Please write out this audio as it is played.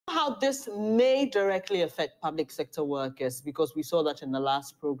Now, this may directly affect public sector workers because we saw that in the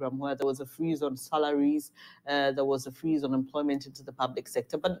last program where there was a freeze on salaries, there was a freeze on employment into the public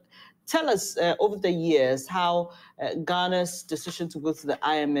sector. But tell us over the years how Ghana's decision to go to the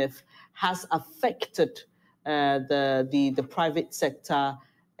IMF has affected the private sector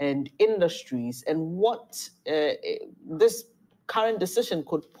and industries, and what this current decision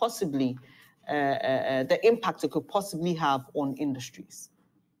could possibly, the impact it could possibly have on industries.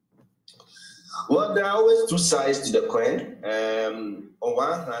 Well, there are always two sides to the coin. On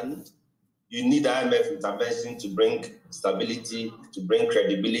one hand, you need IMF intervention to bring stability, to bring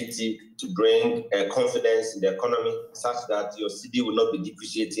credibility, to bring confidence in the economy, such that your CD will not be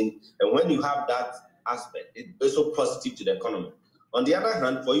depreciating. And when you have that aspect, it's also positive to the economy. On the other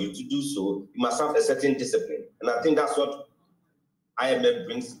hand, for you to do so, you must have a certain discipline. And I think that's what IMF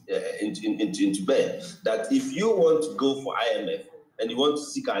brings into bear. That if you want to go for IMF and you want to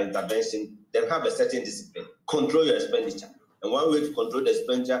seek our intervention, then have a certain discipline. Control your expenditure. And one way to control the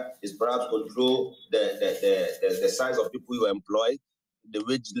expenditure is perhaps control the size of people you employ, the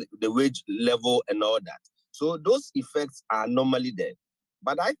wage level, and all that. So those effects are normally there.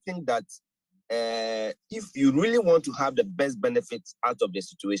 But I think that if you really want to have the best benefits out of the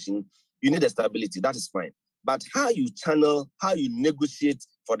situation, you need a stability. That is fine. But how you channel, how you negotiate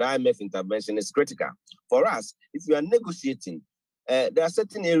for the IMF intervention is critical. For us, if you are negotiating, there are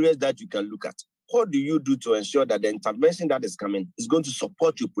certain areas that you can look at. What do you do to ensure that the intervention that is coming is going to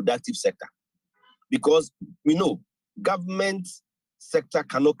support your productive sector? Because we know government sector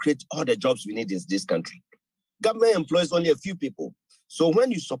cannot create all the jobs we need in this country. Government employs only a few people. So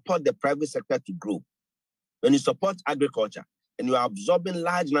when you support the private sector to grow, when you support agriculture, and you are absorbing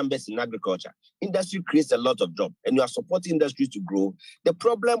large numbers in agriculture, industry creates a lot of jobs, and you are supporting industry to grow, the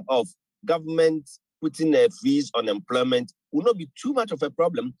problem of government putting a freeze on employment will not be too much of a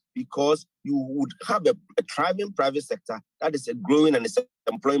problem, because you would have a thriving private sector that is growing and is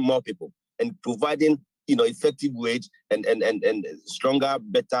employing more people and providing effective wage and stronger,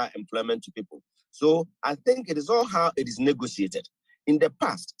 better employment to people. So I think it is all how it is negotiated. In the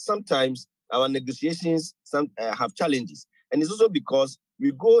past, sometimes our negotiations have challenges. And it's also because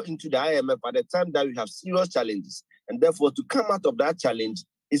we go into the IMF at the time that we have serious challenges. And therefore, to come out of that challenge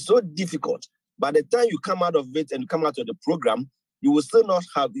is so difficult. By the time you come out of it and come out of the program, you will still not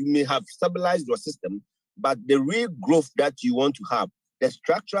have, you may have stabilized your system, but the real growth that you want to have, the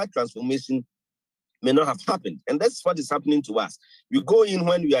structural transformation may not have happened. And that's what is happening to us. We go in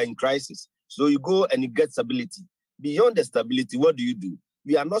when we are in crisis. So you go and you get stability. Beyond the stability, what do?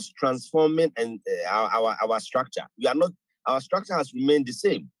 We are not transforming our structure. Our structure has remained the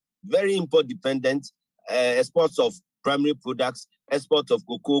same. Very import dependent, exports of primary products, exports of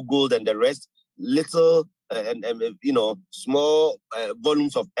cocoa, gold, and the rest. Little small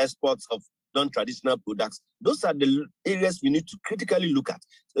volumes of exports of non-traditional products. Those are the areas we need to critically look at.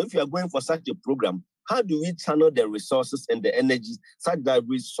 So if you are going for such a program, how do we channel the resources and the energy such that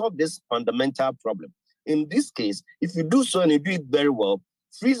we solve this fundamental problem? In this case, if you do so and you do it very well,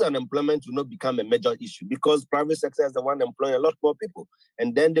 freeze unemployment will not become a major issue, because private sector is the one employing a lot more people.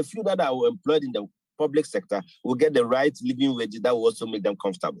 And then the few that are employed in the public sector will get the right living wages that will also make them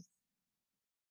comfortable.